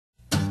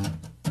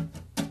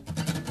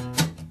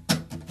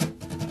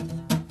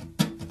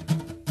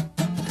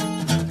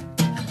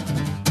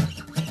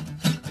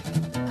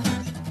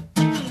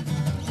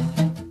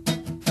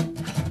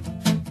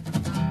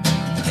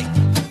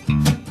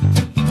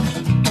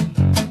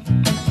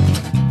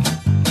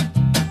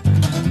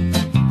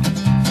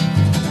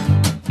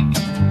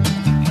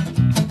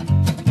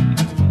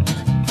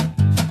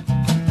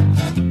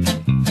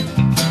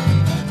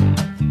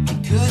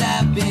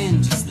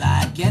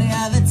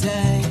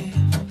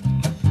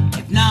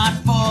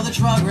the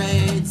drug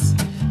raids.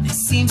 They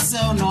seemed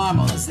so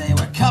normal as they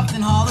were cuffed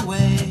and hauled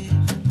away.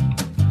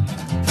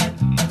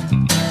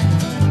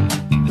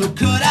 Who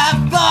could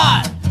have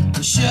thought,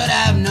 who should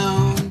have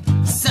known?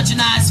 Such a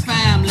nice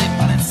family,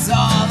 but it's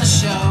all a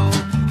show.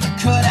 It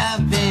could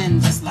have been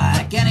just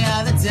like any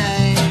other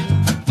day,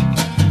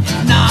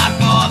 if not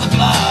for the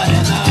blood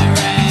and the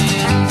rain.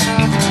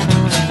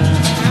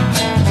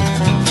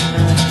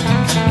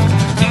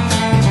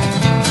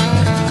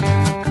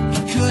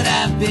 It could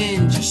have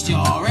been just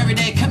your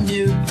everyday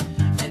commute,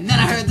 and then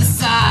I heard the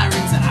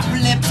sirens and I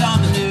flipped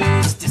on the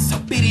news.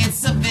 Disobedient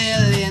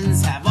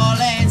civilians have all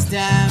lanes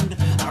damned.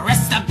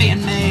 Arrests stop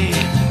being made,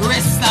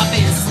 wrists stop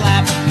being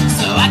slapped.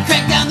 So I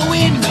cracked down the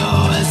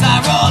window as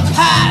I rolled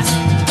past.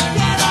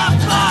 Get up,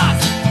 boss,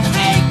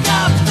 make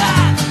up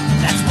that.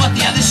 That's what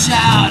the others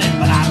shouted,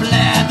 but I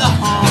blared the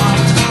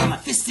horn. My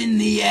fist in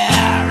the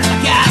air and my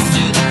gas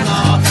to the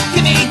floor.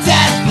 Give me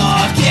death,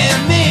 Lord, give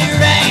me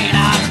rain.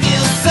 I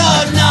feel so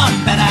numb,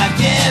 better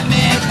give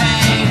me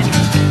pain.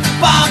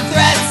 Bomb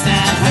threats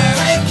and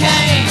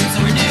hurricanes,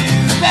 a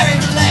renewed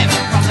buried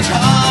flavor from the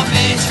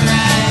coffee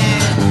train.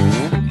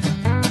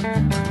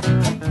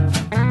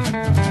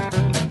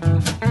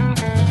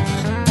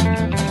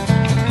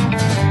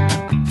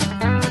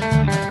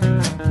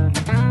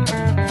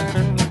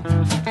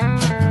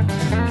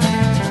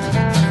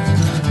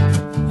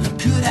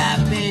 Could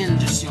have been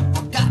just your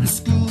forgotten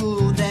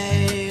school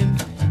day,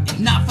 if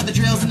not for the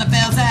drills and the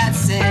bells that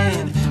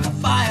saved. A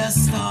fire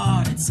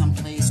started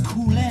someplace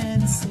cool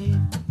and safe.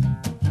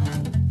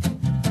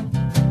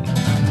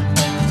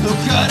 Who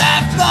could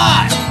have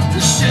thought? Who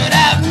should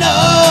have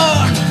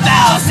known?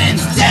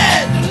 Thousands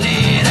dead, the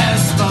leader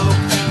spoke.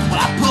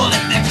 Well, I pulled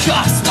at their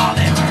cuffs while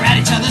they were at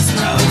each other's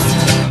throats.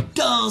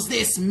 Does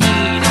this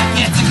mean I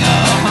get to go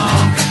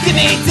home? Give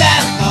me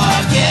death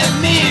or give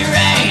me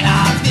rain.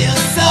 I feel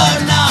so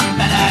numb,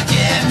 better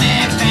give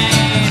me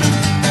pain.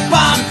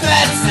 Bomb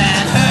threats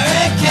and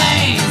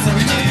hurricanes, a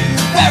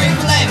renewed berry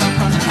flavor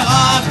from the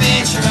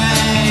coffee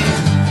train.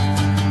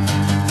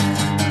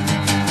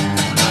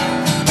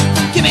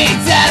 Give me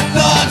death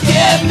or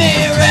give me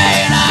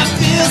rain. I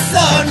feel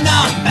so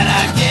numb,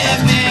 better give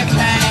me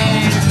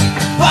pain.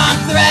 Bomb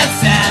threats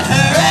and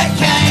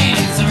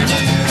hurricanes, a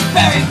renewed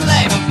berry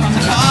flavor from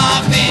the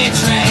coffee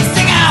train.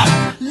 Sing out!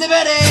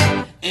 Liberty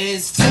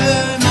is too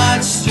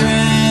much strain.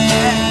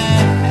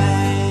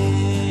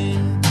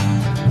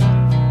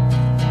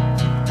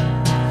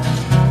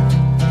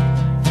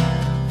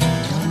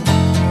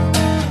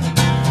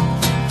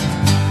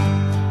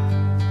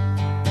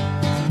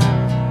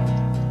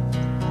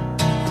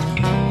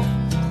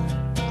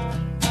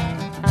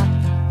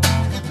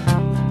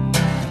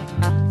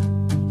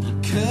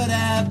 Could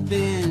have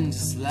been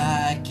just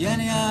like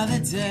any other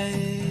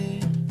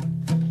day,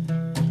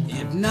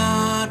 if not